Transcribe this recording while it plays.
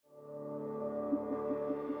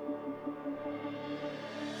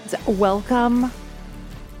friends, welcome.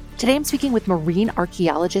 Today I'm speaking with marine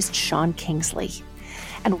archaeologist Sean Kinglsey,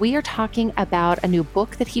 and we are talking about a new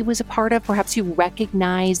book that he was a part of. Perhaps you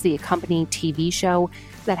recognize the accompanying TV show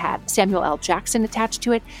that had Samuel L. Jackson attached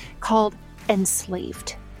to it called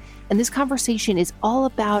Enslaved. And this conversation is all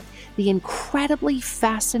about the incredibly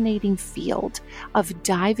fascinating field of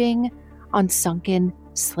diving on sunken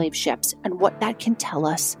slave ships and what that can tell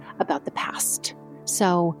us about the past.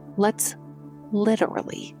 So let's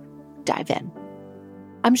literally dive in.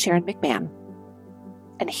 I'm Sharon McMahon,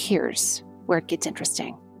 and here's where it gets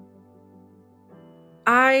interesting.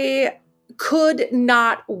 I could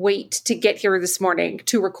not wait to get here this morning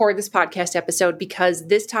to record this podcast episode because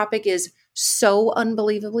this topic is so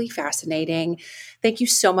unbelievably fascinating. Thank you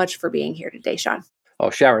so much for being here today, Sean. Oh,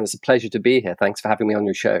 Sharon, it's a pleasure to be here. Thanks for having me on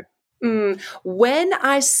your show. When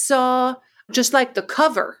I saw just like the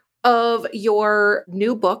cover of your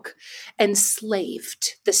new book,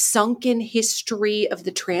 Enslaved, the sunken history of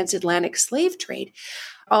the transatlantic slave trade,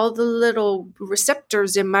 all the little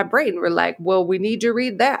receptors in my brain were like, well, we need to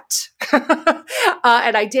read that.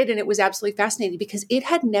 And I did, and it was absolutely fascinating because it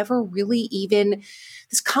had never really even,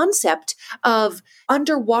 this concept of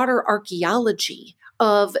underwater archaeology,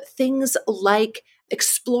 of things like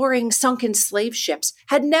exploring sunken slave ships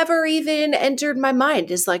had never even entered my mind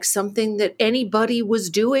as like something that anybody was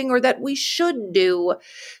doing or that we should do.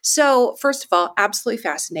 So first of all, absolutely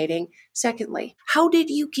fascinating. Secondly, how did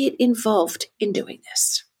you get involved in doing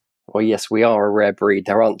this? Well, yes, we are a rare breed.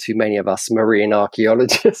 There aren't too many of us marine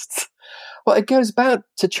archaeologists. Well, it goes back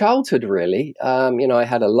to childhood, really. I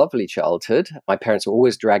had a lovely childhood. My parents were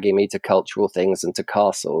always dragging me to cultural things and to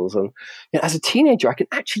castles. And as a teenager, I can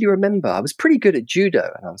actually remember I was pretty good at judo.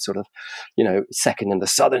 And I was sort of, second in the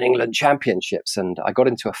Southern England Championships. And I got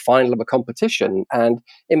into a final of a competition. And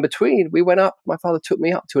in between, we went up. My father took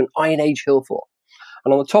me up to an Iron Age hill fort.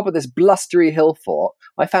 And on the top of this blustery hill fort,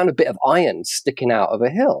 I found a bit of iron sticking out of a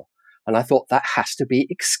hill. And I thought, that has to be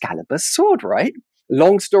Excalibur's sword, right?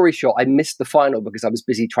 Long story short, I missed the final because I was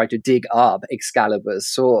busy trying to dig up Excalibur's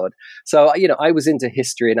sword. So, I was into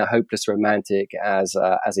history and a hopeless romantic as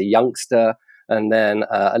a youngster. And then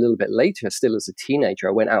a little bit later, still as a teenager,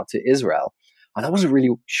 I went out to Israel. And I wasn't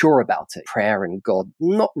really sure about it. Prayer and God,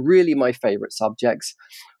 not really my favorite subjects.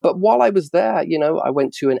 But while I was there, I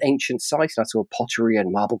went to an ancient site and I saw pottery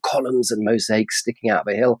and marble columns and mosaics sticking out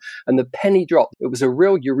of a hill. And the penny dropped. It was a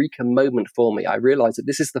real eureka moment for me. I realized that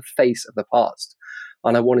this is the face of the past.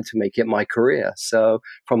 And I wanted to make it my career. So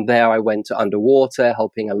from there, I went to underwater,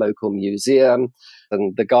 helping a local museum.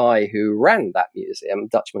 And the guy who ran that museum, a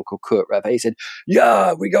Dutchman called Kurt Reve, said,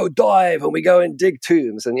 yeah, we go dive and we go and dig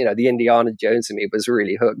tombs. And, the Indiana Jones in me was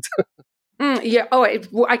really hooked. Yeah. Oh,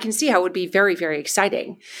 I can see how it would be very, very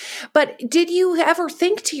exciting. But did you ever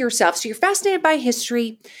think to yourself, so you're fascinated by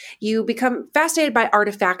history, you become fascinated by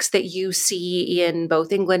artifacts that you see in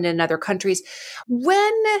both England and other countries.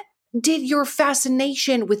 When did your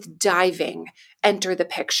fascination with diving enter the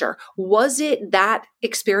picture? Was it that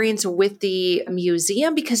experience with the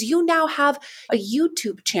museum? Because you now have a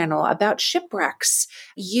YouTube channel about shipwrecks.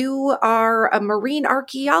 You are a marine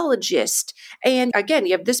archaeologist. And again,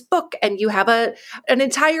 you have this book and you have an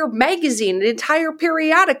entire magazine, an entire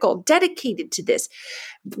periodical dedicated to this.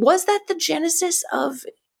 Was that the genesis of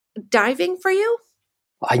diving for you?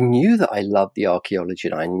 I knew that I loved the archaeology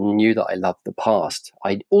and I knew that I loved the past.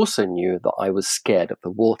 I also knew that I was scared of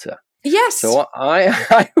the water. Yes. So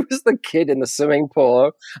I was the kid in the swimming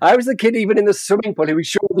pool. I was the kid even in the swimming pool who was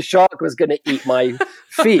sure the shark was going to eat my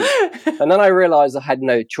feet. And then I realized I had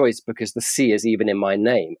no choice because the sea is even in my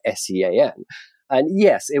name, S-E-A-N. And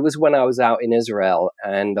yes, it was when I was out in Israel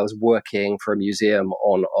and I was working for a museum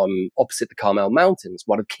on opposite the Carmel Mountains,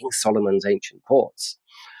 one of King Solomon's ancient ports.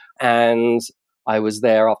 And I was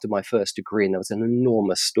there after my first degree and there was an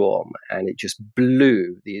enormous storm and it just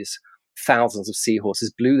blew these thousands of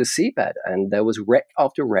seahorses, blew the seabed, and there was wreck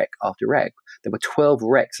after wreck after wreck. There were 12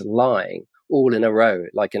 wrecks lying all in a row,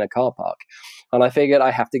 like in a car park. And I figured I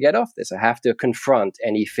have to get off this. I have to confront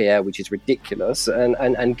any fear, which is ridiculous,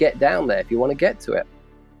 and get down there if you want to get to it.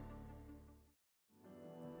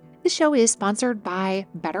 This show is sponsored by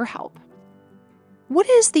BetterHelp. What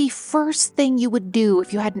is the first thing you would do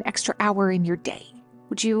if you had an extra hour in your day?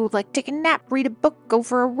 Would you take a nap, read a book, go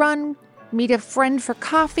for a run, meet a friend for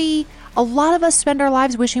coffee? A lot of us spend our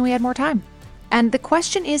lives wishing we had more time. And the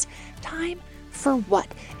question is, time for what?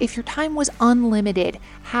 If your time was unlimited,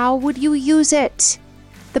 how would you use it?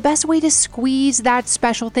 The best way to squeeze that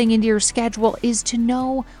special thing into your schedule is to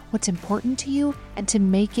know what's important to you and to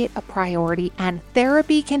make it a priority. And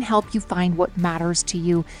therapy can help you find what matters to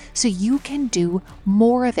you so you can do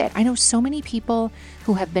more of it. I know so many people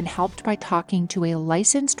who have been helped by talking to a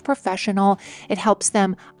licensed professional. It helps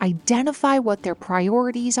them identify what their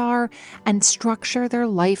priorities are and structure their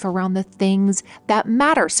life around the things that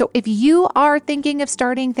matter. So if you are thinking of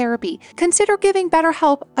starting therapy, consider giving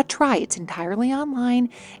BetterHelp a try. It's entirely online.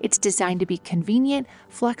 It's designed to be convenient,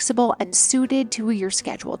 flexible, and suited to your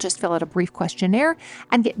schedule. Just fill out a brief questionnaire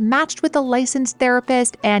and get matched with a licensed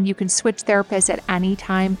therapist, and you can switch therapists at any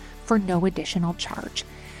time for no additional charge.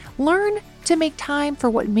 Learn to make time for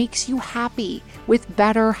what makes you happy with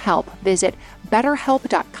BetterHelp. Visit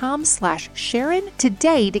betterhelp.com/Sharon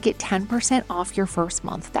today to get 10% off your first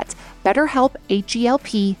month. That's BetterHelp,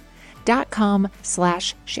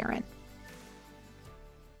 HELP.com/Sharon.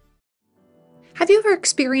 Have you ever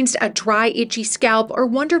experienced a dry, itchy scalp or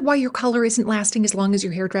wondered why your color isn't lasting as long as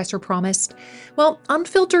your hairdresser promised? Well,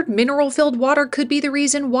 unfiltered, mineral-filled water could be the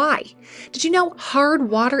reason why. Did you know hard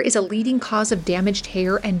water is a leading cause of damaged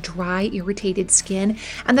hair and dry, irritated skin,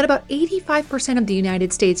 and that about 85% of the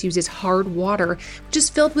United States uses hard water, which is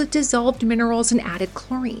filled with dissolved minerals and added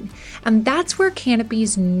chlorine? And that's where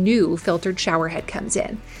Canopy's new filtered showerhead comes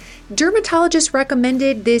in. Dermatologists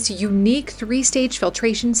recommended this unique 3-stage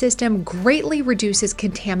filtration system greatly reduces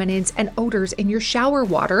contaminants and odors in your shower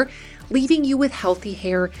water, leaving you with healthy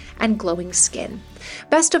hair and glowing skin.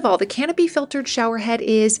 Best of all, the Canopy filtered showerhead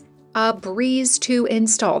is a breeze to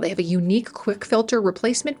install. They have a unique quick filter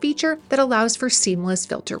replacement feature that allows for seamless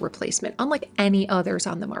filter replacement, unlike any others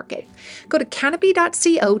on the market. Go to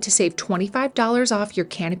canopy.co to save $25 off your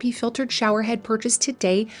Canopy filtered showerhead purchase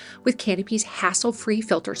today with Canopy's hassle-free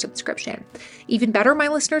filter subscription. Even better, my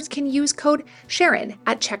listeners can use code Sharon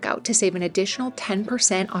at checkout to save an additional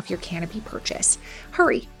 10% off your Canopy purchase.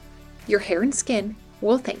 Hurry, your hair and skin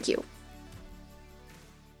will thank you.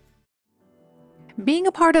 Being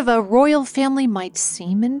a part of a royal family might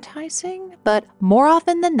seem enticing, but more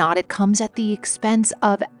often than not, it comes at the expense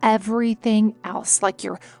of everything else, like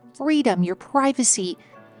your freedom, your privacy,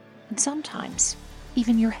 and sometimes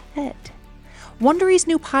even your head. Wondery's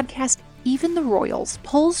new podcast, Even the Royals,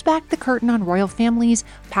 pulls back the curtain on royal families,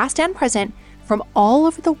 past and present, from all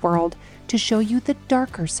over the world to show you the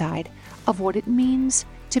darker side of what it means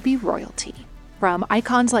to be royalty. From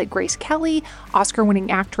icons like Grace Kelly, Oscar-winning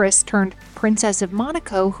actress turned Princess of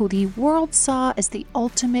Monaco, who the world saw as the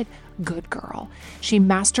ultimate good girl. She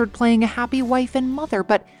mastered playing a happy wife and mother,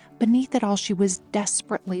 but beneath it all, she was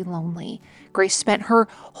desperately lonely. Grace spent her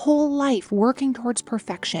whole life working towards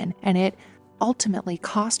perfection, and it ultimately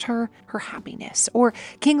cost her her happiness. Or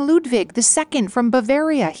King Ludwig II from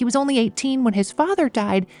Bavaria. He was only 18 when his father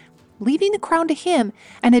died, leaving the crown to him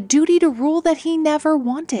and a duty to rule that he never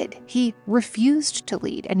wanted. He refused to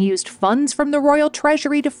lead and used funds from the royal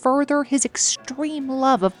treasury to further his extreme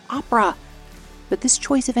love of opera. But this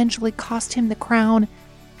choice eventually cost him the crown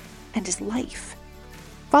and his life.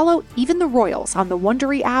 Follow Even the Royals on the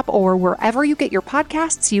Wondery app or wherever you get your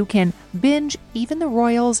podcasts. You can binge Even the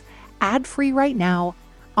Royals ad-free right now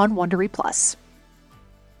on Wondery Plus.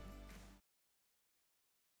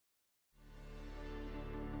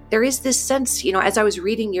 There is this sense, as I was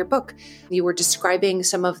reading your book, you were describing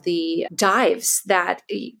some of the dives that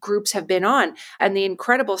groups have been on and the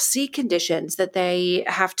incredible sea conditions that they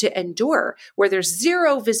have to endure, where there's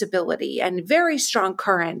zero visibility and very strong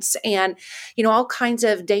currents and, all kinds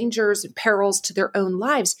of dangers and perils to their own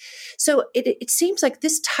lives. So it seems like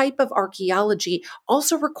this type of archaeology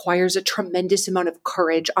also requires a tremendous amount of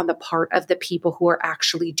courage on the part of the people who are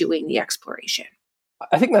actually doing the exploration.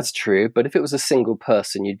 I think that's true, but if it was a single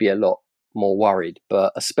person, you'd be a lot more worried.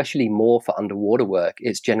 But especially more for underwater work,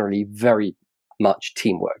 it's generally very much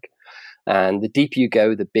teamwork. And the deeper you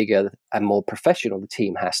go, the bigger and more professional the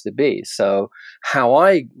team has to be. So how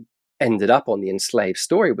I ended up on the enslaved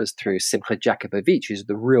story was through Simcha Jacobovic, who's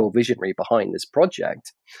the real visionary behind this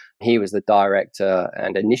project. He was the director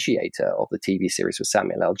and initiator of the TV series with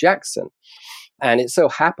Samuel L. Jackson. And it so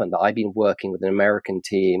happened that I'd been working with an American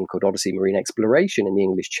team called Odyssey Marine Exploration in the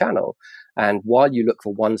English Channel. And while you look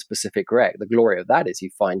for one specific wreck, the glory of that is you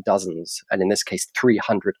find dozens, and in this case,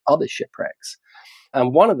 300 other shipwrecks.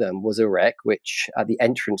 And one of them was a wreck which at the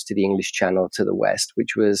entrance to the English Channel to the west,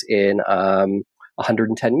 which was in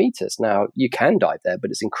 110 meters. Now, you can dive there, but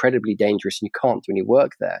it's incredibly dangerous and you can't do any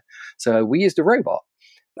work there. So we used a robot.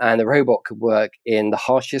 And the robot could work in the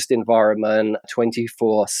harshest environment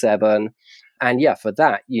 24/7. And yeah, for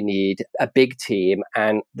that, you need a big team.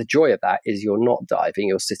 And the joy of that is you're not diving.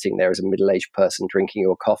 You're sitting there as a middle-aged person drinking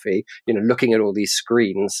your coffee, looking at all these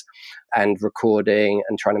screens and recording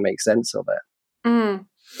and trying to make sense of it. Mm.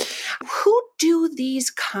 Who do these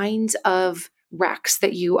kinds of wrecks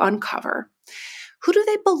that you uncover, who do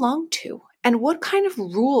they belong to? And what kind of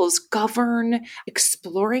rules govern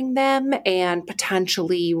exploring them and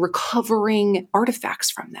potentially recovering artifacts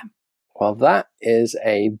from them? Well, that is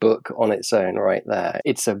a book on its own right there.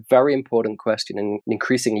 It's a very important question, and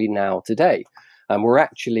increasingly now today. We're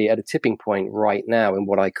actually at a tipping point right now in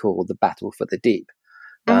what I call the battle for the deep.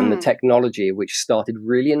 The technology, which started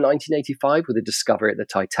really in 1985 with the discovery of the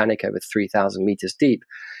Titanic over 3,000 meters deep,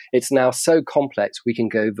 it's now so complex we can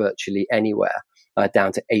go virtually anywhere.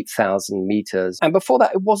 Down to 8,000 meters. And before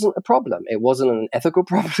that, it wasn't a problem. It wasn't an ethical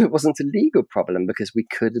problem. It wasn't a legal problem because we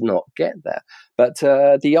could not get there. But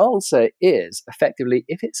the answer is, effectively,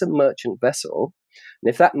 if it's a merchant vessel,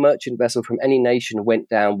 and if that merchant vessel from any nation went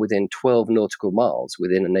down within 12 nautical miles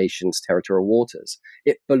within a nation's territorial waters,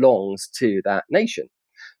 it belongs to that nation.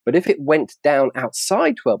 But if it went down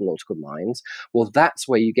outside 12 nautical miles, well, that's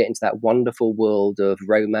where you get into that wonderful world of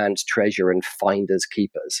romance, treasure, and finders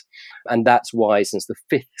keepers. And that's why since the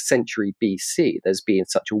 5th century BC, there's been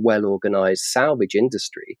such a well-organized salvage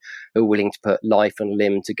industry who are willing to put life and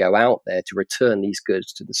limb to go out there to return these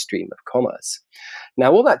goods to the stream of commerce.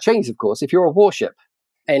 Now, all that changes, of course, if you're a warship.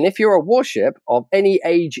 And if you're a warship of any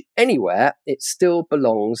age anywhere, it still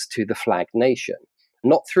belongs to the flagged nation.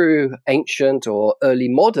 Not through ancient or early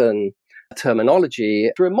modern terminology,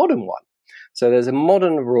 through a modern one. So there's a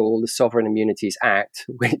modern rule, the Sovereign Immunities Act,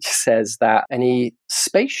 which says that any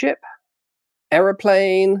spaceship,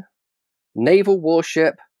 aeroplane, naval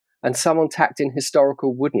warship, and some tacked-in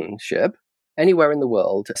historical wooden ship, anywhere in the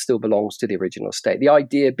world, still belongs to the original state. The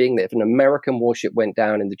idea being that if an American warship went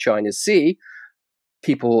down in the China Sea,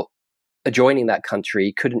 people adjoining that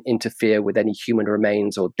country couldn't interfere with any human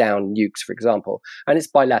remains or down nukes, for example. And it's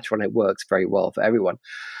bilateral and it works very well for everyone.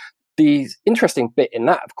 The interesting bit in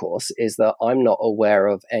that, of course, is that I'm not aware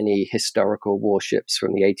of any historical warships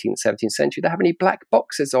from the 18th, 17th century that have any black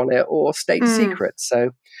boxes on it or state secrets.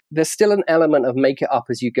 So there's still an element of make it up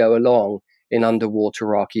as you go along in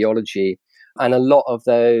underwater archaeology. And a lot of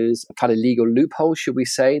those kind of legal loopholes, should we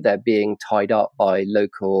say, they're being tied up by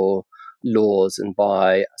local laws and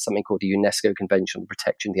by something called the UNESCO Convention on the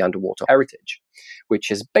Protection of the Underwater Heritage, which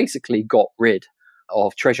has basically got rid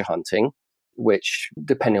of treasure hunting, which,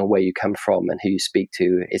 depending on where you come from and who you speak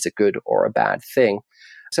to, is a good or a bad thing.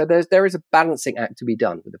 So there is a balancing act to be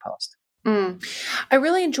done with the past. I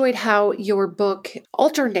really enjoyed how your book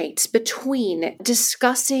alternates between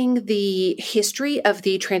discussing the history of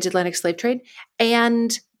the transatlantic slave trade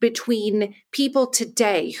and between people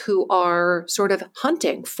today who are sort of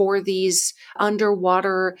hunting for these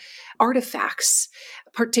underwater artifacts,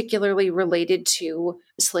 particularly related to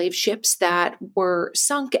slave ships that were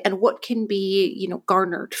sunk and what can be,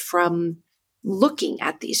 garnered from looking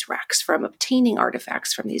at these wrecks, from obtaining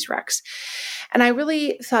artifacts from these wrecks. And I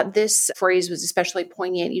really thought this phrase was especially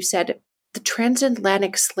poignant. You said, the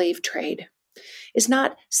transatlantic slave trade is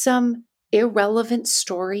not some irrelevant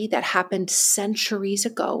story that happened centuries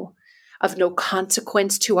ago of no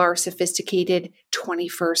consequence to our sophisticated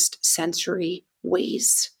 21st century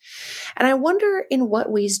ways. And I wonder, in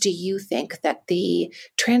what ways do you think that the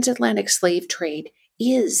transatlantic slave trade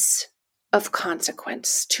is of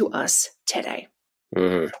consequence to us today?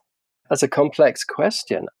 That's a complex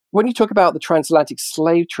question. When you talk about the transatlantic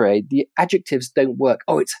slave trade, the adjectives don't work.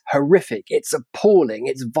 Oh, it's horrific, it's appalling,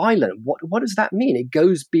 it's violent. What does that mean? It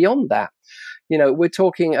goes beyond that. We're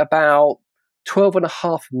talking about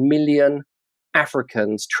 12.5 million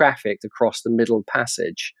Africans trafficked across the Middle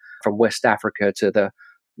Passage from West Africa to the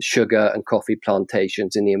sugar and coffee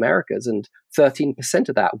plantations in the Americas. And 13%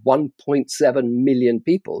 of that, 1.7 million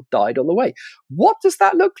people, died on the way. What does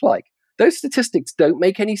that look like? Those statistics don't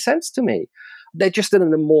make any sense to me. They're just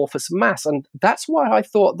an amorphous mass. And that's why I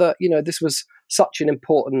thought that, this was such an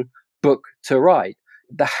important book to write.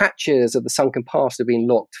 The hatches of the sunken past have been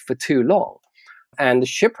locked for too long. And the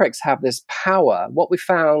shipwrecks have this power. What we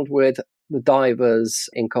found with the divers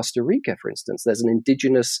in Costa Rica, for instance, there's an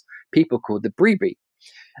indigenous people called the Bribri.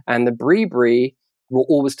 And the Bribri were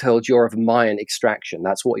always told you're of Mayan extraction.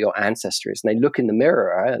 That's what your ancestor is. And they look in the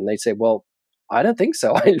mirror and they say, well, I don't think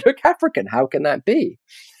so. I look African. How can that be?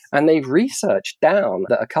 And they've researched down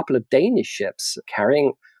that a couple of Danish ships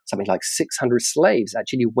carrying something like 600 slaves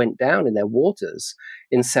actually went down in their waters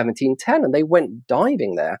in 1710. And they went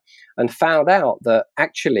diving there and found out that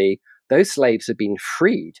actually those slaves had been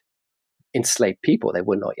freed. Enslaved people, they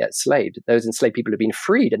were not yet slaved. Those enslaved people had been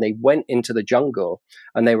freed and they went into the jungle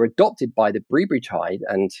and they were adopted by the Bribri tribe,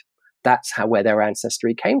 and that's where their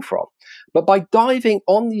ancestry came from. But by diving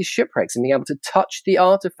on these shipwrecks and being able to touch the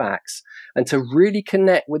artifacts and to really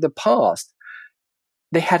connect with the past,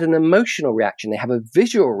 they had an emotional reaction, they have a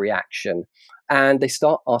visual reaction, and they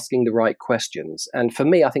start asking the right questions. And for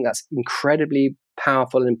me, I think that's incredibly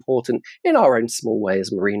powerful and important in our own small way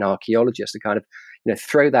as marine archaeologists to kind of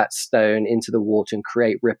throw that stone into the water and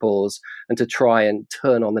create ripples and to try and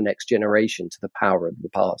turn on the next generation to the power of the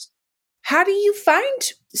past. How do you find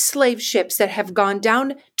slave ships that have gone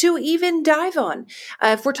down to even dive on?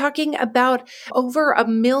 If we're talking about over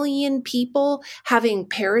 1 million people having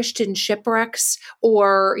perished in shipwrecks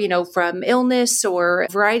or, from illness or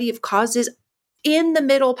a variety of causes in the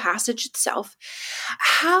Middle Passage itself,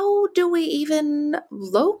 how do we even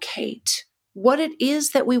locate what it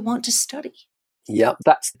is that we want to study? Yeah,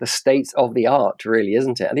 that's the state of the art, really,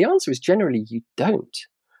 isn't it? And the answer is generally you don't.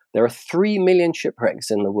 There are 3 million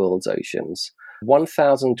shipwrecks in the world's oceans.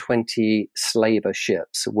 1,020 slaver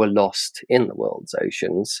ships were lost in the world's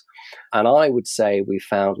oceans. And I would say we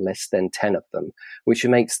found less than 10 of them, which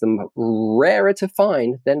makes them rarer to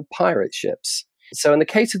find than pirate ships. So in the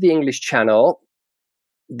case of the English Channel,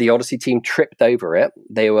 the Odyssey team tripped over it.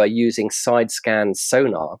 They were using side-scan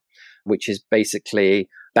sonar, which is basically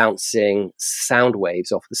bouncing sound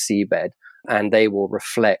waves off the seabed. And they will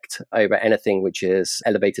reflect over anything which is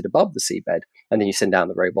elevated above the seabed. And then you send down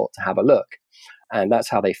the robot to have a look. And that's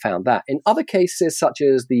how they found that. In other cases, such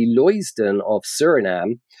as the Loisden of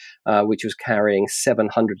Suriname, which was carrying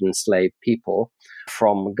 700 enslaved people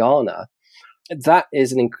from Ghana, that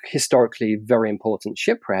is an historically very important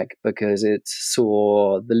shipwreck because it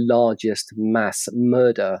saw the largest mass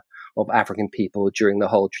murder of African people during the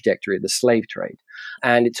whole trajectory of the slave trade.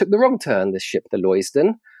 And it took the wrong turn, this ship, the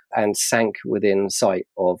Loisden, and sank within sight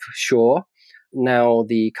of shore. Now,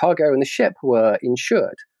 the cargo and the ship were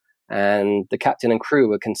insured, and the captain and crew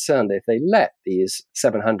were concerned that if they let these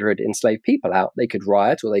 700 enslaved people out, they could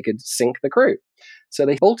riot or they could sink the crew. So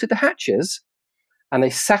they bolted the hatches, and they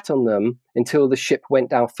sat on them until the ship went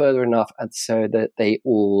down further enough and so that they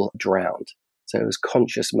all drowned. So it was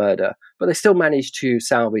conscious murder. But they still managed to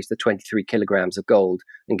salvage the 23 kilograms of gold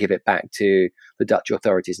and give it back to the Dutch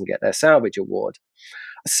authorities and get their salvage award.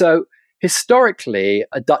 So historically,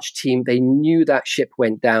 a Dutch team, they knew that ship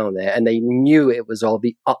went down there and they knew it was of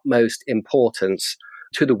the utmost importance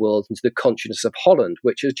to the world and to the consciousness of Holland,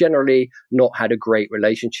 which has generally not had a great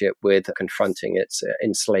relationship with confronting its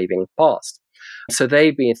enslaving past. So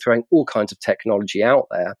they've been throwing all kinds of technology out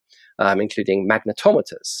there, including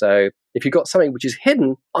magnetometers. So if you've got something which is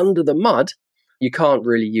hidden under the mud, you can't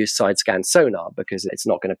really use side-scan sonar because it's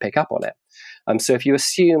not going to pick up on it. So if you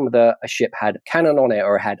assume that a ship had cannon on it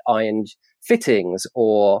or had iron fittings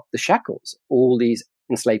or the shackles, all these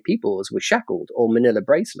enslaved peoples were shackled or manila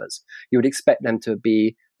bracelets, you would expect them to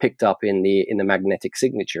be picked up in the magnetic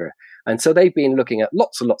signature. And so they've been looking at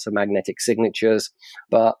lots and lots of magnetic signatures,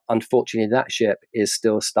 but unfortunately that ship is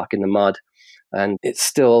still stuck in the mud. And it's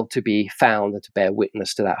still to be found and to bear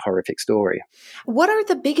witness to that horrific story. What are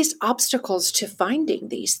the biggest obstacles to finding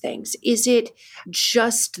these things? Is it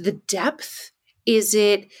just the depth? Is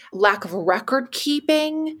it lack of record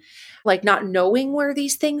keeping? Like not knowing where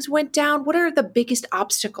these things went down? What are the biggest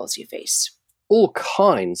obstacles you face? All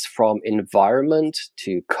kinds, from environment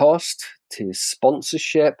to cost to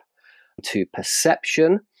sponsorship to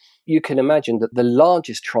perception. You can imagine that the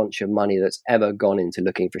largest tranche of money that's ever gone into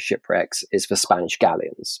looking for shipwrecks is for Spanish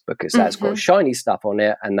galleons, because that's got shiny stuff on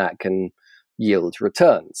it and that can yield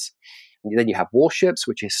returns. And then you have warships,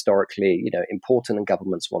 which are historically, important, and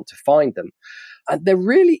governments want to find them. And there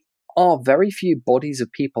really are very few bodies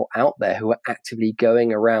of people out there who are actively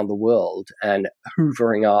going around the world and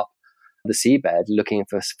hoovering up the seabed looking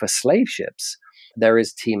for slave ships. There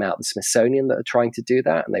is a team out the Smithsonian that are trying to do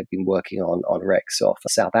that, and they've been working on wrecks off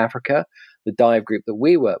South Africa. The dive group that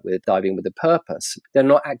we work with, Diving with a Purpose, they're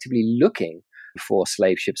not actively looking for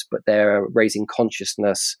slave ships, but they're raising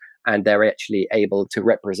consciousness, and they're actually able to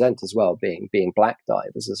represent as well, being black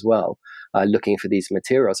divers as well, looking for these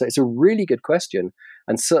materials. So it's a really good question,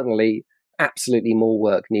 and certainly absolutely more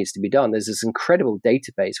work needs to be done. There's this incredible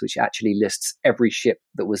database which actually lists every ship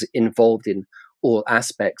that was involved in all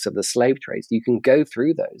aspects of the slave trades. You can go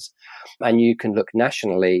through those and you can look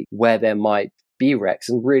nationally where there might be wrecks.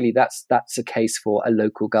 And really that's a case for a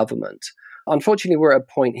local government. Unfortunately, we're at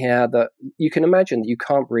a point here that you can imagine that you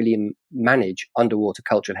can't really manage underwater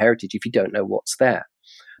cultural heritage if you don't know what's there.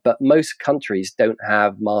 But most countries don't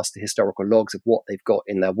have master historical logs of what they've got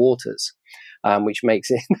in their waters, which makes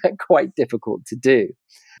it quite difficult to do.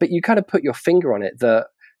 But you kind of put your finger on it that,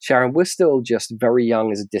 Sharon, we're still just very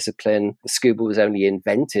young as a discipline. The scuba was only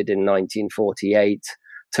invented in 1948.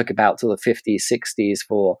 took about till the 50s, 60s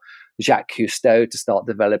for Jacques Cousteau to start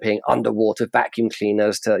developing underwater vacuum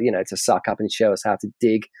cleaners to suck up and show us how to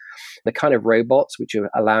dig. The kind of robots which are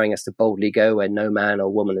allowing us to boldly go where no man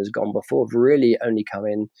or woman has gone before have really only come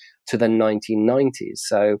in to the 1990s.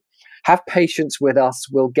 So have patience with us.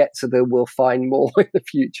 We'll find more in the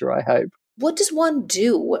future, I hope. What does one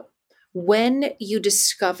do when you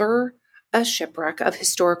discover a shipwreck of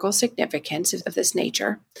historical significance of this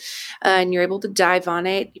nature, and you're able to dive on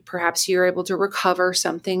it? Perhaps you're able to recover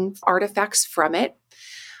artifacts from it.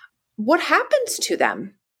 What happens to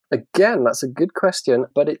them? Again, that's a good question,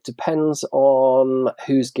 but it depends on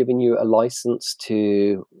who's giving you a license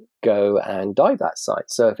to go and dive that site.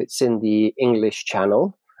 So if it's in the English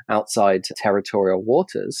Channel, outside territorial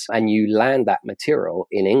waters, and you land that material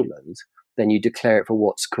in England, then you declare it for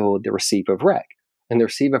what's called the Receipt of Wreck. And the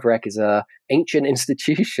Receipt of Wreck is an ancient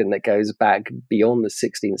institution that goes back beyond the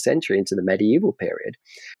 16th century into the medieval period.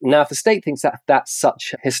 Now, if the state thinks that that's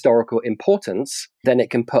such historical importance, then it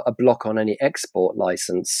can put a block on any export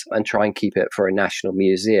license and try and keep it for a national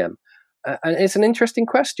museum. And it's an interesting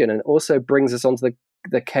question, and also brings us onto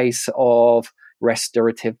the case of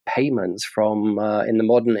restorative payments from in the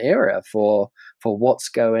modern era for what's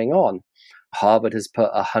going on. Harvard has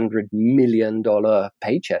put $100 million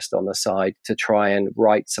pay chest on the side to try and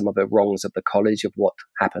right some of the wrongs of the college of what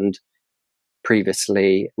happened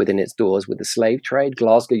previously within its doors with the slave trade.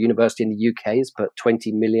 Glasgow University in the UK has put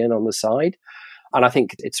 $20 million on the side. And I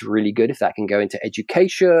think it's really good if that can go into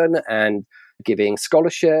education and giving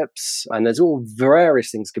scholarships. And there's all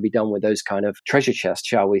various things could be done with those kind of treasure chests,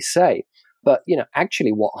 shall we say. But,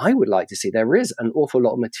 actually what I would like to see, there is an awful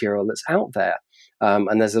lot of material that's out there.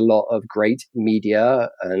 And there's a lot of great media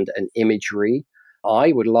and imagery.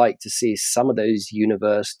 I would like to see some of those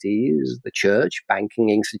universities, the church, banking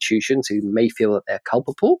institutions who may feel that they're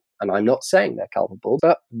culpable. And I'm not saying they're culpable,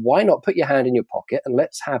 but why not put your hand in your pocket and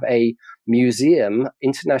let's have a museum,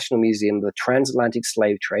 international museum of the transatlantic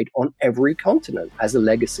slave trade on every continent as a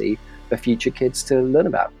legacy for future kids to learn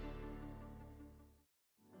about.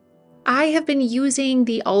 I have been using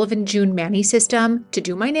the Olive and June Mani system to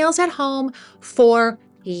do my nails at home for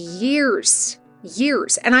years.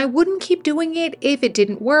 And I wouldn't keep doing it if it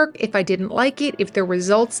didn't work, if I didn't like it, if the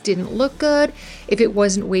results didn't look good, if it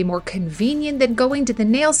wasn't way more convenient than going to the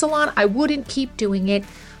nail salon. I wouldn't keep doing it,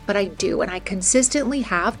 but I do. And I consistently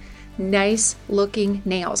have nice looking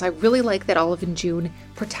nails. I really like that Olive and June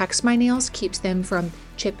protects my nails, keeps them from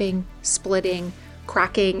chipping, splitting,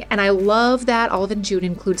 cracking, and I love that Olive and June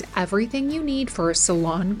includes everything you need for a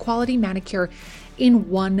salon quality manicure in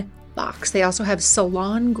one box. They also have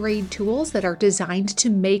salon grade tools that are designed to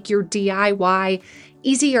make your DIY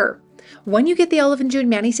easier. When you get the Olive and June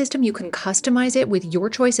Mani system, you can customize it with your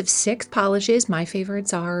choice of 6 polishes. My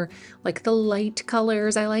favorites are like the light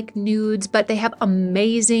colors. I like nudes, but they have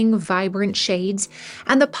amazing vibrant shades,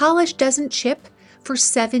 and the polish doesn't chip for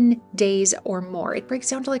 7 days or more. It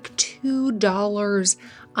breaks down to like $2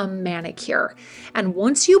 a manicure. And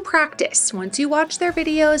once you practice, once you watch their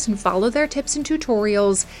videos and follow their tips and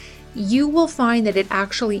tutorials, you will find that it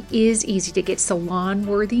actually is easy to get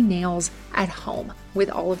salon-worthy nails at home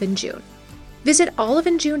with Olive and June. Visit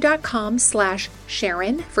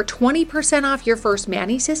oliveandjune.com/Sharon for 20% off your first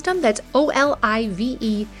Mani system. That's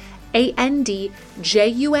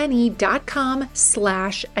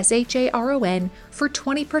oliveandjune.com/SHARON for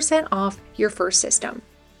 20% off your first system.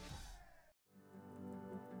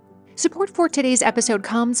 Support for today's episode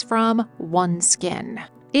comes from OneSkin.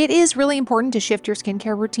 It is really important to shift your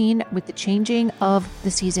skincare routine with the changing of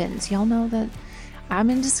the seasons. Y'all know that I'm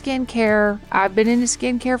into skincare. I've been into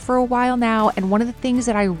skincare for a while now, and one of the things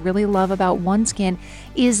that I really love about OneSkin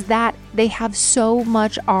is that they have so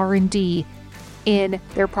much R&D in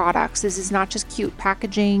their products. This is not just cute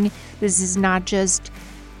packaging. This is not just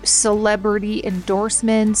celebrity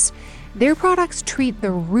endorsements. Their products treat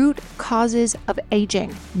the root causes of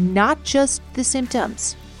aging, not just the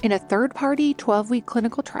symptoms. In a third-party 12-week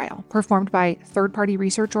clinical trial performed by third-party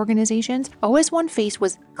research organizations, OS1 Face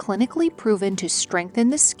was clinically proven to strengthen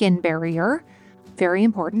the skin barrier. Very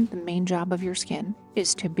important, the main job of your skin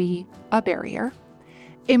is to be a barrier.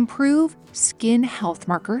 Improve skin health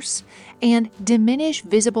markers, and diminish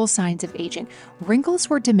visible signs of aging. Wrinkles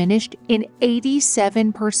were diminished in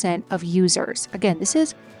 87% of users. Again, this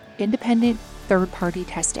is independent third-party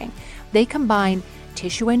testing. They combine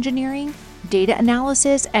tissue engineering, data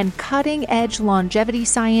analysis, and cutting-edge longevity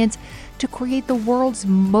science to create the world's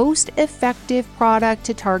most effective product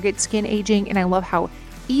to target skin aging. And I love how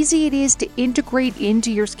easy it is to integrate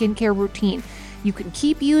into your skincare routine. You can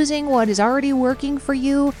keep using what is already working for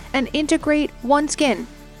you and integrate OneSkin.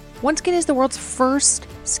 OneSkin is the world's first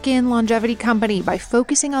skin longevity company. By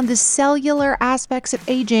focusing on the cellular aspects of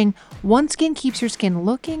aging, OneSkin keeps your skin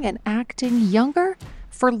looking and acting younger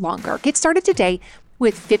for longer. Get started today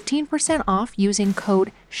with 15% off using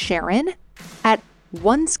code Sharon at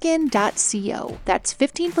oneskin.co. That's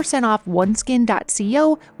 15% off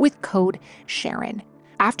oneskin.co with code Sharon.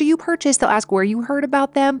 After you purchase, they'll ask where you heard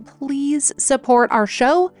about them. Please support our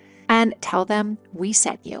show and tell them we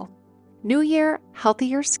sent you. New year,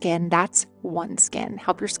 healthier skin. That's OneSkin.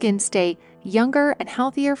 Help your skin stay younger and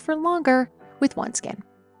healthier for longer with OneSkin.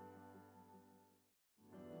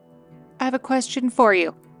 I have a question for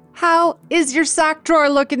you. How is your sock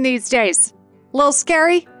drawer looking these days? A little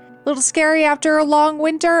scary? A little scary after a long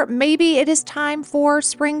winter? Maybe it is time for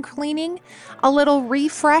spring cleaning, a little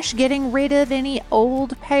refresh, getting rid of any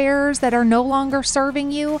old pairs that are no longer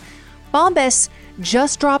serving you. Bombas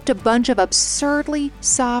just dropped a bunch of absurdly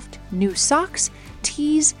soft new socks,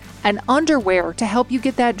 tees, and underwear to help you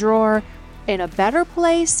get that drawer in a better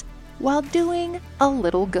place while doing a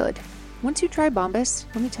little good. Once you try Bombas,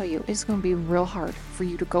 let me tell you, it's going to be real hard for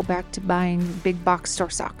you to go back to buying big box store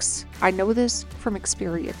socks. I know this from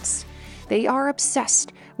experience. They are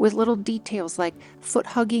obsessed with little details like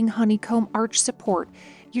foot-hugging honeycomb arch support.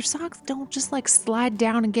 Your socks don't just slide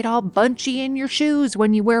down and get all bunchy in your shoes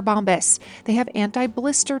when you wear Bombas. They have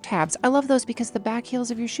anti-blister tabs. I love those because the back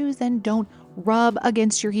heels of your shoes then don't rub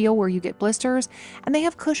against your heel where you get blisters. And they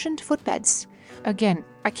have cushioned footbeds. Again,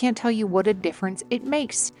 I can't tell you what a difference it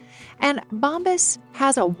makes. And Bombas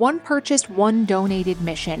has a one purchased, one donated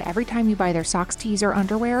mission. Every time you buy their socks, tees, or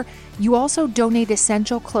underwear, you also donate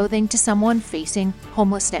essential clothing to someone facing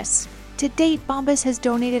homelessness. To date, Bombas has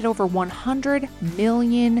donated over 100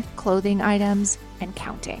 million clothing items and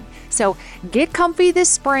counting. So get comfy this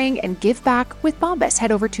spring and give back with Bombas.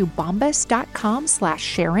 Head over to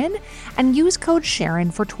bombas.com/Sharon and use code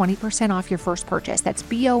Sharon for 20% off your first purchase. That's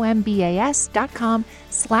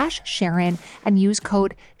bombas.com/Sharon and use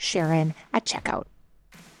code Sharon at checkout.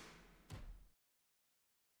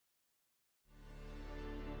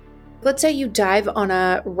 Let's say you dive on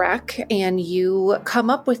a wreck and you come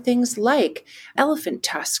up with things like elephant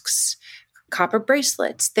tusks, copper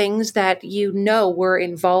bracelets, things that you know were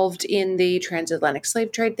involved in the transatlantic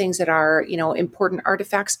slave trade, things that are, important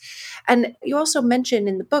artifacts. And you also mention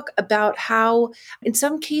in the book about how in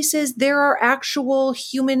some cases there are actual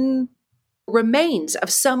human remains of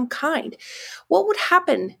some kind. What would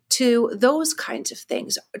happen to those kinds of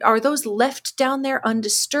things? Are those left down there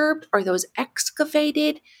undisturbed? Are those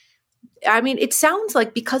excavated? I mean, it sounds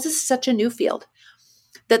like because it's such a new field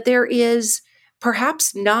that there is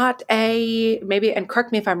perhaps not maybe, and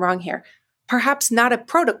correct me if I'm wrong here, perhaps not a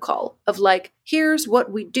protocol of here's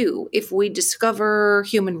what we do if we discover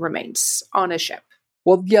human remains on a ship.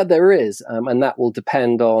 Well, yeah, there is, and that will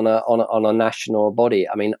depend on a national body.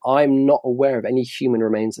 I mean, I'm not aware of any human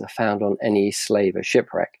remains that are found on any slave or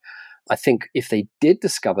shipwreck. I think if they did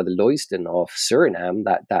discover the Loisden of Suriname,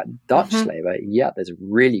 that Dutch slaver, there's a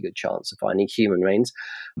really good chance of finding human remains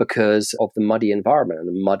because of the muddy environment, and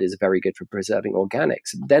the mud is very good for preserving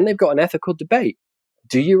organics. Then they've got an ethical debate.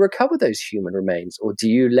 Do you recover those human remains, or do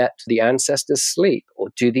you let the ancestors sleep, or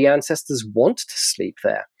do the ancestors want to sleep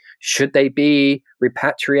there? Should they be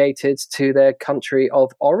repatriated to their country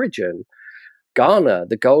of origin? Ghana,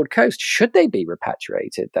 the Gold Coast, should they be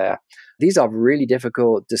repatriated there? These are really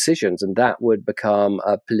difficult decisions, and that would become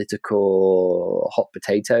a political hot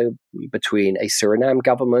potato between a Suriname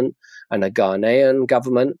government and a Ghanaian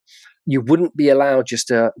government. You wouldn't be allowed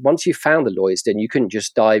once you found the Loisden, you couldn't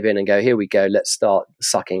just dive in and go, here we go, let's start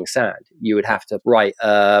sucking sand. You would have to write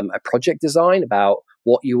a project design about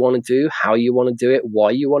what you want to do, how you want to do it, why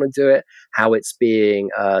you want to do it, how it's being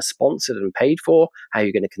sponsored and paid for, how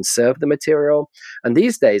you're going to conserve the material. And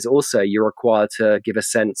these days also you're required to give a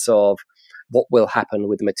sense of what will happen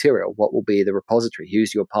with the material, what will be the repository,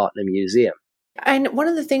 who's your partner museum. And one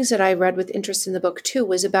of the things that I read with interest in the book, too,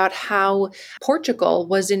 was about how Portugal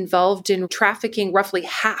was involved in trafficking roughly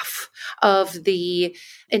half of the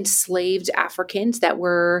enslaved Africans that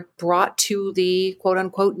were brought to the quote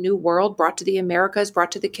unquote New World, brought to the Americas,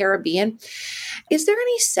 brought to the Caribbean. Is there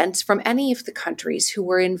any sense from any of the countries who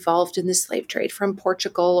were involved in the slave trade, from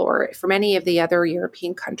Portugal or from any of the other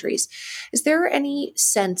European countries, is there any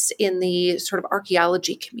sense in the sort of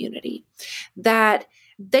archaeology community that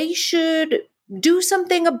they should do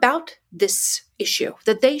something about this issue,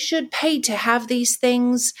 that they should pay to have these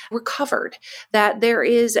things recovered, that there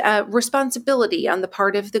is a responsibility on the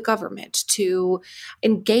part of the government to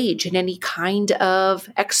engage in any kind of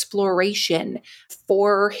exploration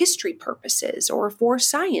for history purposes or for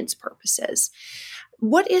science purposes?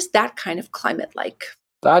 What is that kind of climate like?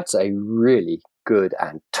 That's a really good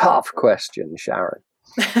and tough question, Sharon.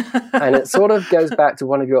 And it sort of goes back to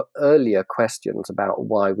one of your earlier questions about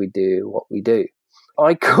why we do what we do.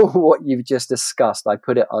 I call what you've just discussed, I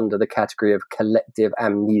put it under the category of collective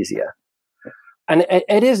amnesia. And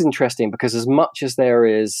it is interesting because as much as there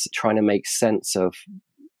is trying to make sense of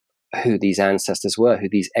who these ancestors were, who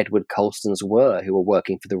these Edward Colstons were, who were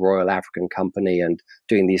working for the Royal African Company and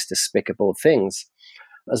doing these despicable things,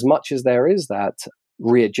 as much as there is that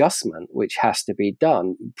readjustment which has to be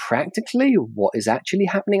done, practically what is actually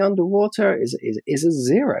happening underwater is a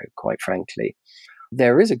zero, quite frankly.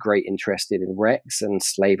 There is a great interest in wrecks and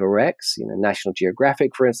slaver wrecks. National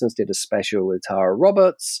Geographic, for instance, did a special with Tara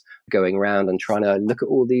Roberts going around and trying to look at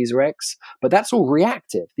all these wrecks. But that's all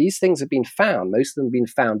reactive. These things have been found. Most of them have been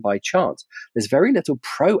found by chance. There's very little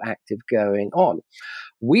proactive going on.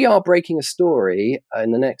 We are breaking a story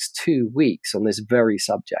in the next 2 weeks on this very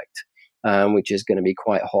subject, which is going to be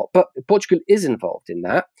quite hot. But Portugal is involved in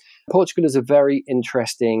that. Portugal is a very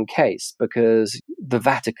interesting case because the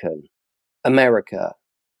Vatican, America,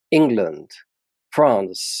 England,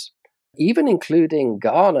 France, even including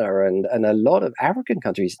Ghana and a lot of African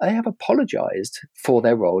countries, they have apologized for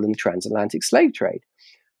their role in the transatlantic slave trade.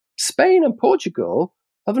 Spain and Portugal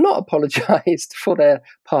have not apologized for their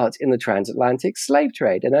part in the transatlantic slave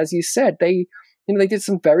trade. And as you said, they did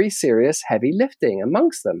some very serious heavy lifting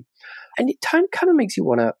amongst them. And it kind of makes you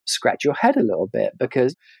want to scratch your head a little bit,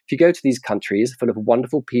 because if you go to these countries full of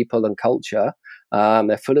wonderful people and culture,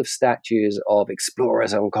 they're full of statues of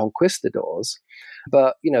explorers and conquistadors.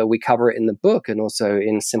 But, we cover it in the book and also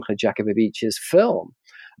in Simcha Jakubowic's film,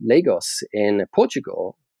 Lagos in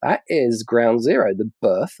Portugal. That is ground zero, the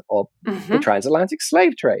birth of the transatlantic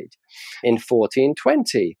slave trade in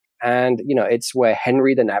 1420. And, it's where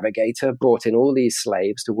Henry the Navigator brought in all these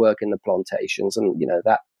slaves to work in the plantations. And,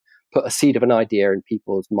 that put a seed of an idea in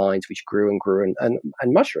people's minds, which grew and grew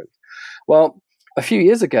and mushroomed. Well, a few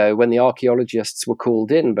years ago, when the archaeologists were called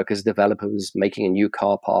in because a developer was making a new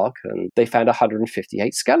car park, and they found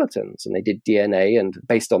 158 skeletons, and they did DNA, and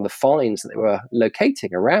based on the finds that they were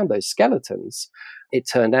locating around those skeletons, it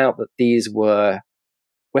turned out that these were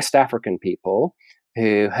West African people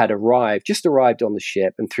who had just arrived on the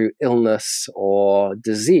ship, and through illness or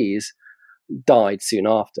disease, died soon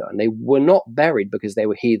after. And they were not buried because they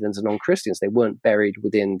were heathens and non-Christians. They weren't buried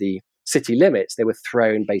within the city limits. They were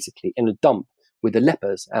thrown basically in a dump with the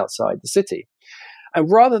lepers outside the city.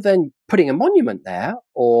 And rather than putting a monument there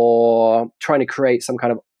or trying to create some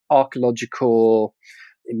kind of archaeological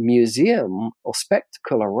museum or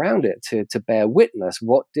spectacle around it to bear witness,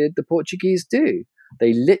 what did the Portuguese do?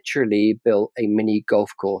 They literally built a mini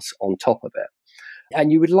golf course on top of it. And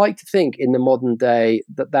you would like to think in the modern day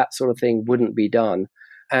that sort of thing wouldn't be done.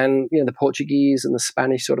 And, the Portuguese and the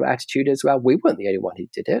Spanish sort of attitude as well, we weren't the only one who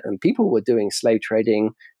did it. And people were doing slave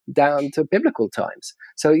trading down to biblical times.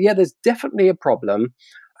 So, yeah, there's definitely a problem.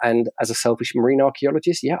 And as a selfish marine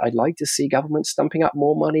archaeologist, yeah, I'd like to see governments stumping up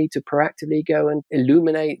more money to proactively go and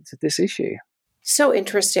illuminate this issue. So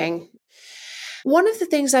interesting. One of the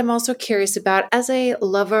things I'm also curious about as a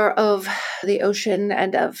lover of the ocean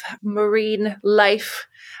and of marine life,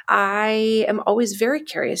 I am always very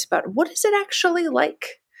curious about what is it actually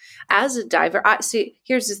like as a diver.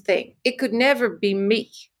 Here's the thing. It could never be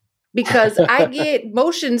me because I get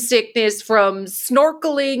motion sickness from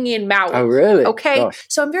snorkeling in Maui. Oh, really? Okay. Gosh.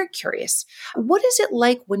 So I'm very curious. What is it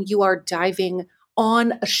like when you are diving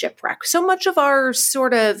on a shipwreck? So much of our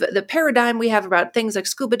sort of the paradigm we have about things like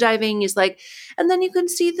scuba diving is like, and then you can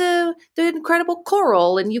see the incredible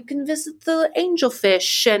coral, and you can visit the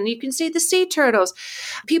angelfish, and you can see the sea turtles.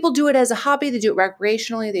 People do it as a hobby. They do it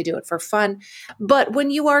recreationally. They do it for fun. But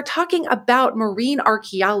when you are talking about marine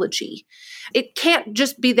archaeology, it can't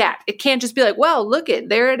just be that. It can't just be like, well, look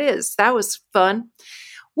there it is. That was fun.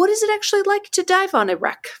 What is it actually like to dive on a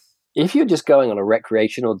wreck? If you're just going on a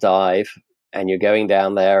recreational dive, and you're going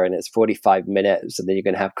down there and it's 45 minutes and then you're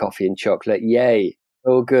going to have coffee and chocolate, yay,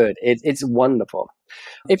 all good. It's wonderful.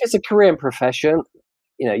 If it's a career and profession,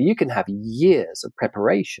 you can have years of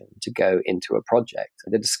preparation to go into a project.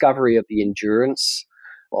 The discovery of the Endurance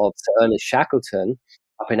of Sir Ernest Shackleton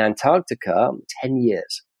up in Antarctica, 10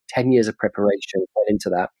 years of preparation went into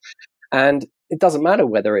that. And it doesn't matter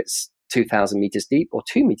whether it's 2,000 meters deep or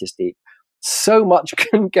 2 meters deep. So much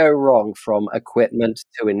can go wrong, from equipment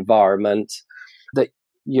to environment, that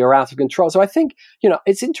you're out of control. So I think,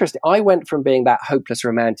 it's interesting. I went from being that hopeless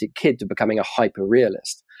romantic kid to becoming a hyper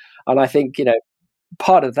realist. And I think,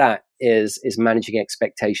 part of that is managing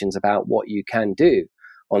expectations about what you can do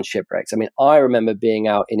on shipwrecks. I mean, I remember being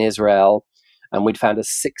out in Israel and we'd found a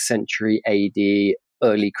 6th century AD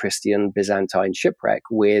early Christian Byzantine shipwreck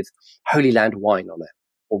with Holy Land wine on it.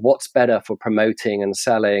 Well, what's better for promoting and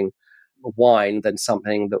selling wine than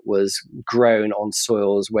something that was grown on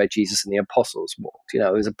soils where Jesus and the apostles walked?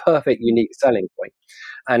 It was a perfect, unique selling point.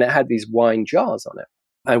 And it had these wine jars on it.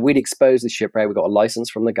 And we'd exposed the shipwreck. We got a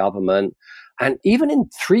license from the government. And even in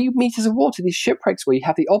 3 meters of water, these shipwrecks where you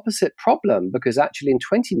have the opposite problem, because actually in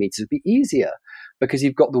 20 meters it'd be easier because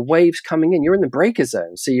you've got the waves coming in. You're in the breaker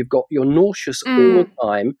zone. So you're nauseous all the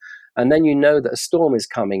time. And then you know that a storm is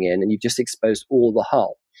coming in and you've just exposed all the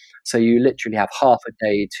hull. So you literally have half a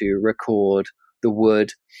day to record the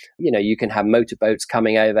wood. You can have motorboats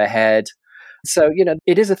coming overhead. So,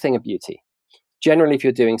 it is a thing of beauty. Generally, if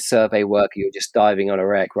you're doing survey work, you're just diving on a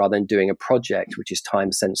wreck rather than doing a project, which is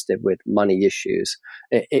time sensitive with money issues.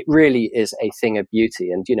 It really is a thing of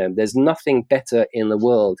beauty. And, there's nothing better in the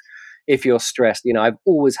world if you're stressed. I've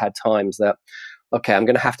always had times that, okay, I'm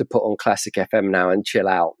going to have to put on Classic FM now and chill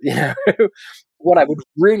out. What I would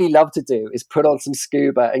really love to do is put on some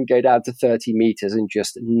scuba and go down to 30 meters and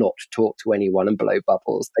just not talk to anyone and blow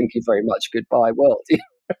bubbles. Thank you very much. Goodbye, world.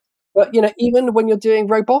 But, even when you're doing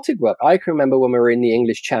robotic work, I can remember when we were in the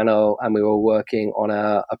English Channel and we were working on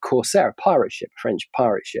a Corsair, a pirate ship, a French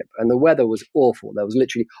pirate ship, and the weather was awful. There was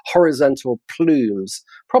literally horizontal plumes,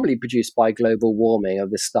 probably produced by global warming,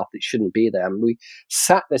 of this stuff that shouldn't be there. And we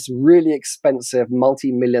sat this really expensive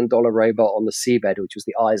multi-million-dollar robot on the seabed, which was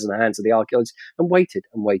the eyes and hands of the archaeologists, and waited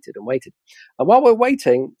and waited and waited. And while we're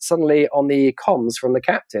waiting, suddenly on the comms from the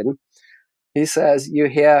captain, he says, you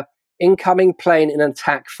hear, incoming plane in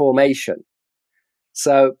attack formation.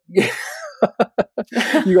 So you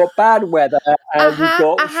got bad weather and you've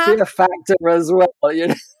got fear factor as well.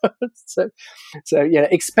 So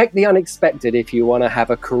expect the unexpected if you want to have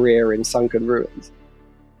a career in sunken ruins.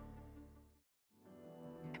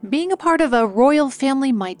 Being a part of a royal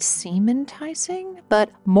family might seem enticing, but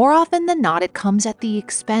more often than not, it comes at the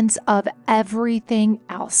expense of everything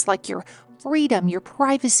else, like your freedom, your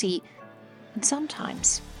privacy, and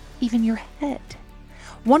sometimes even your head.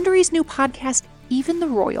 Wondery's new podcast, Even the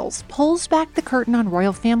Royals, pulls back the curtain on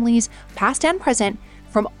royal families, past and present,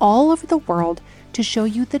 from all over the world to show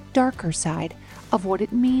you the darker side of what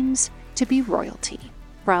it means to be royalty.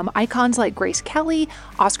 From icons like Grace Kelly,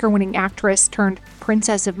 Oscar-winning actress turned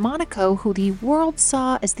Princess of Monaco, who the world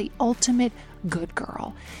saw as the ultimate good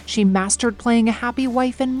girl. She mastered playing a happy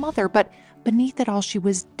wife and mother, but beneath it all, she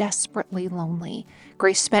was desperately lonely.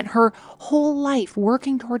 Grace spent her whole life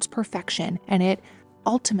working towards perfection, and it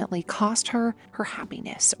ultimately cost her her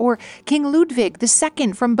happiness. Or King Ludwig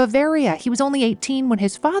II from Bavaria. He was only 18 when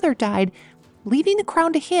his father died, leaving the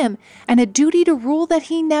crown to him and a duty to rule that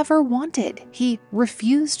he never wanted. He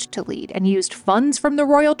refused to lead and used funds from the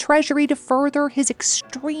royal treasury to further his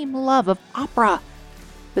extreme love of opera.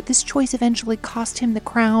 But this choice eventually cost him the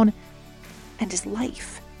crown and his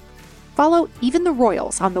life. Follow Even the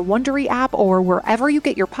Royals on the Wondery app or wherever you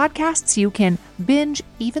get your podcasts. You can binge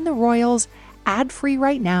Even the Royals ad-free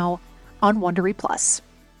right now on Wondery Plus.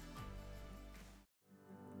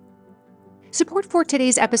 Support for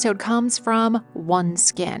today's episode comes from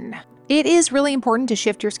OneSkin. It is really important to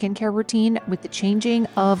shift your skincare routine with the changing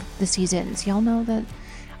of the seasons. Y'all know that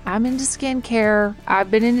I'm into skincare. I've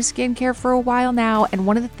been into skincare for a while now, and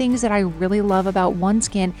one of the things that I really love about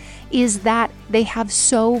OneSkin is that they have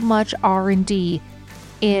so much R&D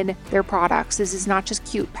in their products. This is not just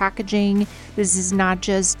cute packaging. This is not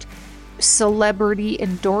just celebrity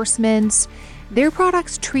endorsements. Their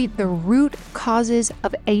products treat the root causes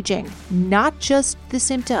of aging, not just the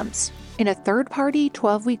symptoms. In a third-party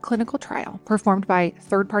 12-week clinical trial performed by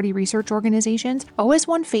third-party research organizations,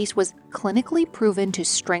 OS1 Face was clinically proven to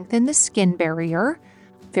strengthen the skin barrier.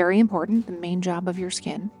 Very important, the main job of your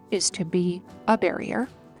skin is to be a barrier.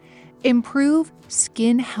 Improve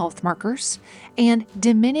skin health markers, and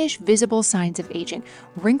diminish visible signs of aging.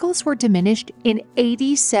 Wrinkles were diminished in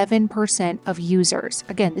 87% of users.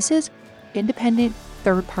 Again, this is independent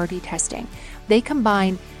third-party testing. They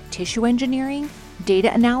combine tissue engineering,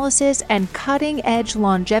 data analysis, and cutting-edge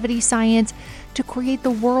longevity science to create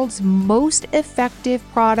the world's most effective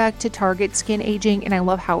product to target skin aging. And I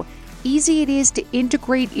love how easy it is to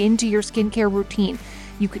integrate into your skincare routine.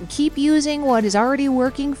 You can keep using what is already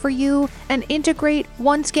working for you and integrate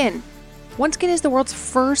OneSkin. OneSkin is the world's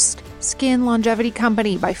first skin longevity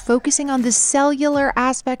company. By focusing on the cellular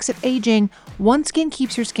aspects of aging, OneSkin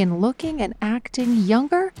keeps your skin looking and acting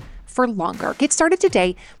younger for longer. Get started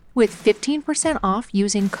today with 15% off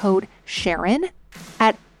using code Sharon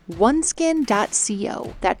at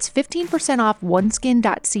oneskin.co. That's 15% off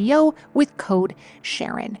oneskin.co with code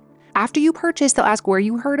Sharon. After you purchase, they'll ask where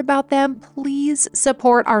you heard about them. Please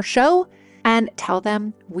support our show and tell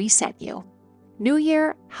them we sent you. New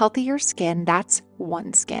year, healthier skin, that's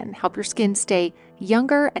OneSkin. Help your skin stay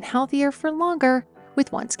younger and healthier for longer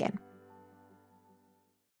with OneSkin.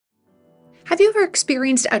 Have you ever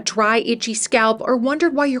experienced a dry, itchy scalp or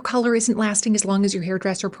wondered why your color isn't lasting as long as your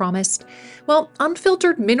hairdresser promised? Well,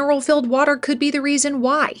 unfiltered, mineral-filled water could be the reason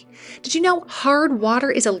why. Did you know hard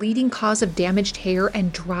water is a leading cause of damaged hair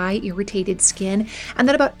and dry, irritated skin, and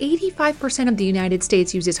that about 85% of the United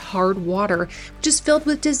States uses hard water, which is filled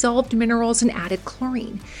with dissolved minerals and added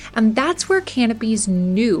chlorine? And that's where Canopy's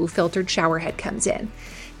new filtered showerhead comes in.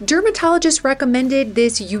 Dermatologists recommended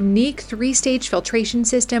this unique 3-stage filtration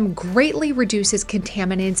system greatly reduces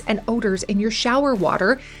contaminants and odors in your shower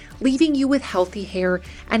water, leaving you with healthy hair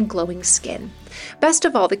and glowing skin. Best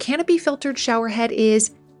of all, the Canopy filtered showerhead is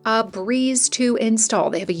a breeze to install.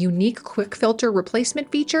 They have a unique quick filter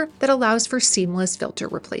replacement feature that allows for seamless filter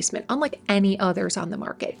replacement, unlike any others on the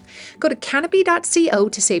market. Go to canopy.co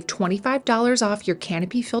to save $25 off your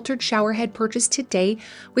Canopy filtered showerhead purchase today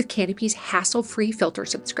with Canopy's hassle-free filter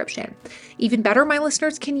subscription. Even better, my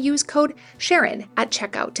listeners can use code Sharon at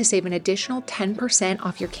checkout to save an additional 10%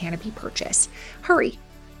 off your Canopy purchase. Hurry,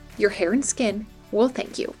 your hair and skin will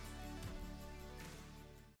thank you.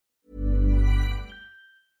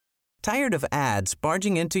 Tired of ads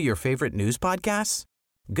barging into your favorite news podcasts?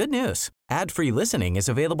 Good news. Ad-free listening is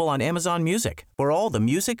available on Amazon Music for all the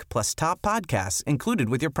music plus top podcasts included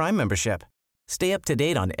with your Prime membership. Stay up to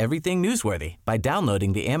date on everything newsworthy by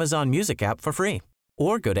downloading the Amazon Music app for free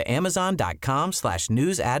or go to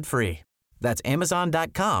amazon.com/news ad free. That's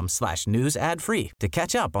amazon.com/news ad free to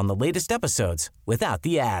catch up on the latest episodes without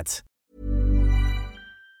the ads.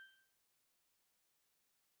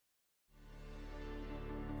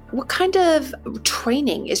 What kind of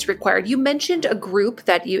training is required? You mentioned a group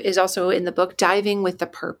that is also in the book, Diving with the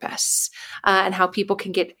Purpose, and how people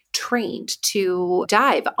can get trained to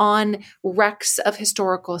dive on wrecks of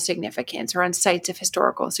historical significance or on sites of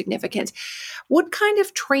historical significance. What kind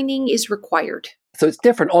of training is required? So it's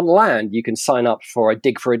different. On land, you can sign up for a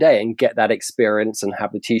dig for a day and get that experience and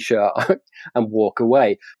have the t-shirt and walk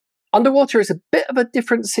away. Underwater is a bit of a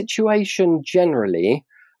different situation generally,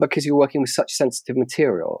 because you're working with such sensitive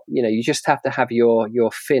material. You know, you just have to have your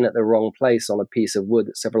fin at the wrong place on a piece of wood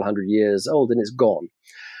that's several hundred years old and it's gone.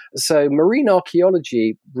 So marine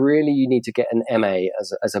archaeology, really you need to get an MA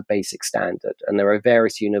as a basic standard. And there are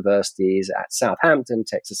various universities at Southampton,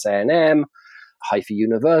 Texas A&M, Haifa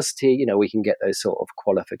University, you know, we can get those sort of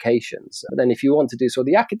qualifications. But then if you want to do sort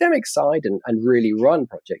of the academic side and really run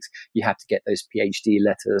projects, you have to get those PhD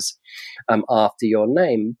letters after your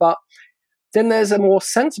name. But then there's a more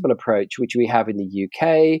sensible approach, which we have in the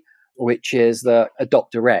UK, which is the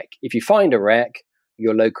adopt a wreck. If you find a wreck,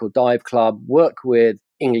 your local dive club, work with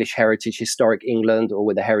English Heritage, Historic England, or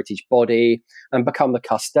with a heritage body, and become the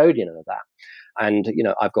custodian of that. And, you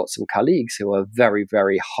know, I've got some colleagues who are very,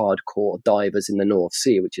 very hardcore divers in the North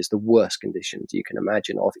Sea, which is the worst conditions you can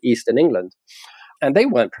imagine of Eastern England. And they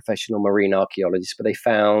weren't professional marine archaeologists, but they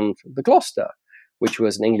found the Gloucester, which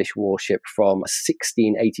was an English warship from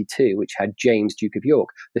 1682, which had James, Duke of York,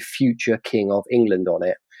 the future king of England on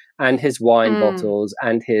it, and his wine bottles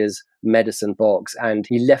and his medicine box. And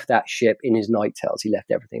he left that ship in his night tails. He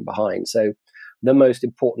left everything behind. So the most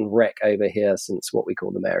important wreck over here since what we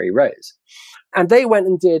call the Mary Rose. And they went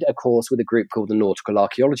and did a course with a group called the Nautical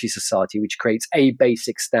Archaeology Society, which creates a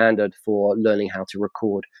basic standard for learning how to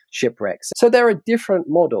record shipwrecks. So there are different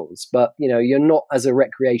models, but you know, you're not as a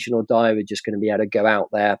recreational diver just going to be able to go out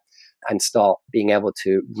there and start being able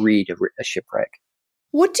to read a shipwreck.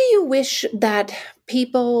 What do you wish that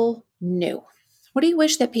people knew? What do you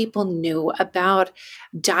wish that people knew about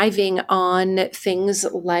diving on things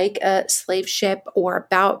like a slave ship or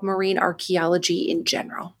about marine archaeology in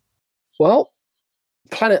general? Well,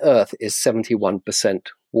 planet Earth is 71%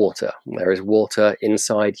 water. There is water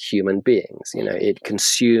inside human beings. You know, it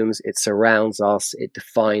consumes, it surrounds us, it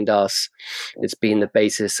defined us. It's been the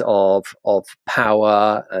basis of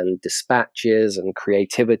power and dispatches and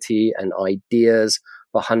creativity and ideas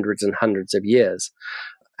for hundreds and hundreds of years.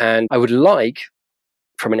 And I would like,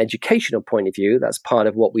 from an educational point of view, that's part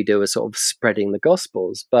of what we do is sort of spreading the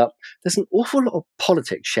gospels. But there's an awful lot of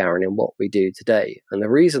politics, Sharon, in what we do today. And the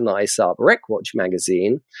reason that I set up Wreckwatch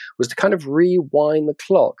magazine was to kind of rewind the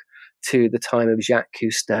clock to the time of Jacques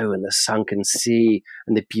Cousteau and the sunken sea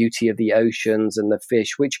and the beauty of the oceans and the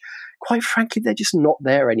fish, which, quite frankly, they're just not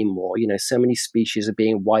there anymore. You know, so many species are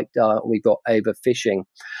being wiped out and we've got overfishing.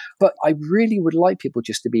 But I really would like people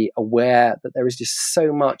just to be aware that there is just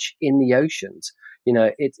so much in the oceans. You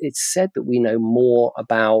know, it's said that we know more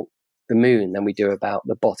about the moon than we do about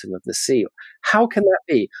the bottom of the sea. How can that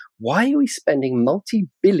be? Why are we spending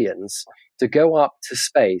multi-billions to go up to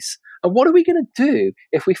space? And what are we going to do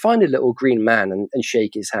if we find a little green man and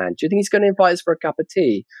shake his hand? Do you think he's going to invite us for a cup of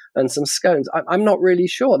tea and some scones? I'm not really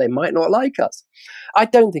sure. They might not like us. I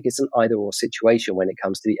don't think it's an either-or situation when it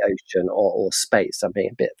comes to the ocean or space. I'm being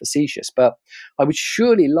a bit facetious. But I would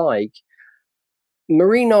surely like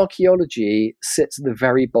marine archaeology sits at the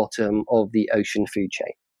very bottom of the ocean food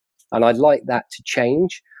chain. And I'd like that to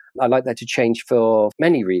change. I'd like that to change for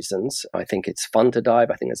many reasons. I think it's fun to dive.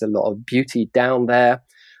 I think there's a lot of beauty down there.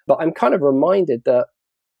 But I'm kind of reminded that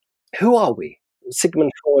who are we?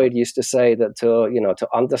 Sigmund Freud used to say that to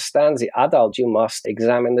understand the adult, you must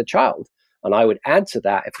examine the child. And I would add to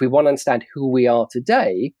that, if we want to understand who we are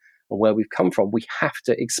today and where we've come from, we have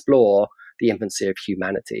to explore the infancy of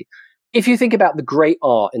humanity. If you think about the great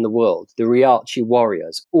art in the world, the Riachi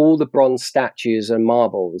warriors, all the bronze statues and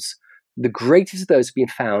marbles, the greatest of those have been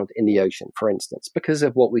found in the ocean, for instance, because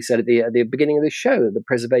of what we said at the beginning of the show, the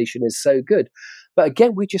preservation is so good. But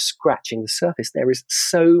again, we're just scratching the surface. There is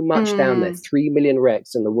so much down there, 3 million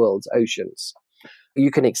wrecks in the world's oceans.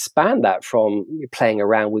 You can expand that from playing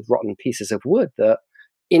around with rotten pieces of wood, that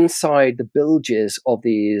inside the bilges of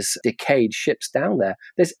these decayed ships down there,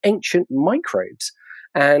 there's ancient microbes.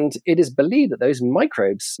 And it is believed that those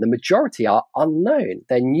microbes, the majority are unknown.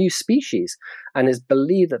 They're new species. And it's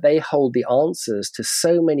believed that they hold the answers to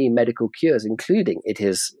so many medical cures, including, it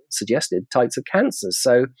is suggested, types of cancers.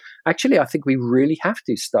 So actually, I think we really have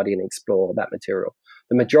to study and explore that material,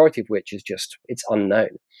 the majority of which is just, it's unknown.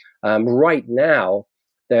 Right now,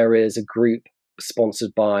 there is a group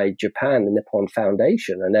sponsored by Japan, the Nippon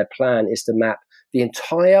Foundation, and their plan is to map the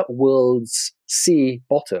entire world's sea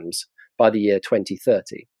bottoms by the year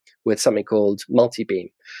 2030 with something called multi-beam.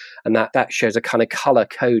 And that shows a kind of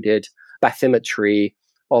color-coded bathymetry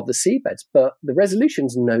of the seabeds. But the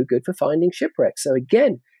resolution's no good for finding shipwrecks. So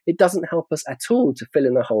again, it doesn't help us at all to fill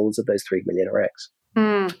in the holes of those 3 million wrecks.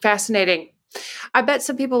 Fascinating. I bet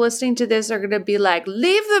some people listening to this are going to be like,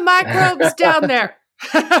 leave the microbes down there.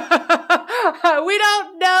 We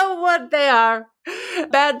don't know what they are.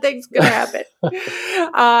 Bad things going to happen.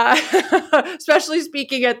 Especially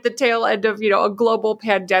speaking at the tail end of, a global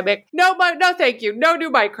pandemic. No, thank you. No new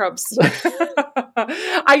microbes.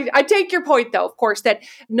 I take your point, though, of course, that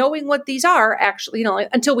knowing what these are actually,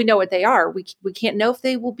 until we know what they are, we can't know if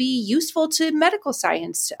they will be useful to medical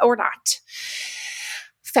science or not.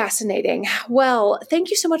 Fascinating. Well, thank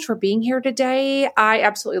you so much for being here today. I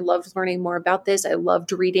absolutely loved learning more about this. I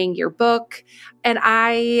loved reading your book, and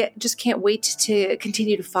I just can't wait to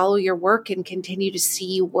continue to follow your work and continue to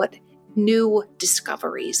see what new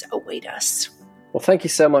discoveries await us. Well, thank you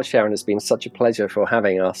so much, Sharon. It's been such a pleasure for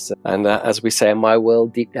having us. And as we say in my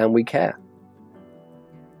world, deep down we care.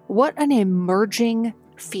 What an emerging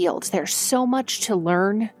field. There's so much to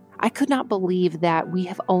learn. I could not believe that we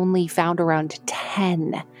have only found around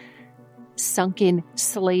 10 sunken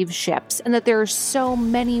slave ships and that there are so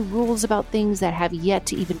many rules about things that have yet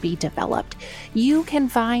to even be developed. You can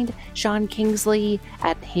find Sean Kinglsey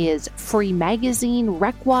at his free magazine,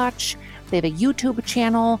 Wreck Watch. They have a YouTube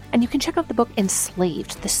channel, and you can check out the book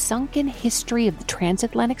Enslaved, The Sunken History of the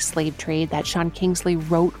Transatlantic Slave Trade that Sean Kinglsey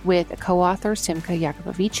wrote with co-author Simca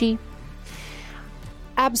Jacopovici.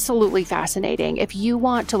 Absolutely fascinating. If you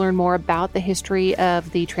want to learn more about the history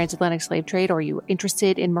of the transatlantic slave trade, or you're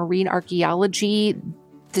interested in marine archaeology,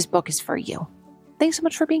 this book is for you. Thanks so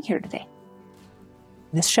much for being here today.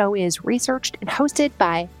 This show is researched and hosted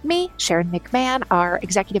by me, Sharon McMahon. Our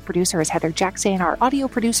executive producer is Heather Jackson. Our audio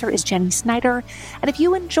producer is Jenny Snyder. And if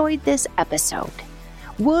you enjoyed this episode,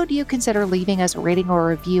 would you consider leaving us a rating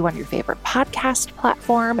or a review on your favorite podcast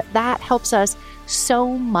platform? That helps us so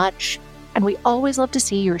much. And we always love to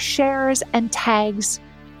see your shares and tags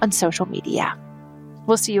on social media.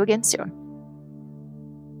 We'll see you again soon.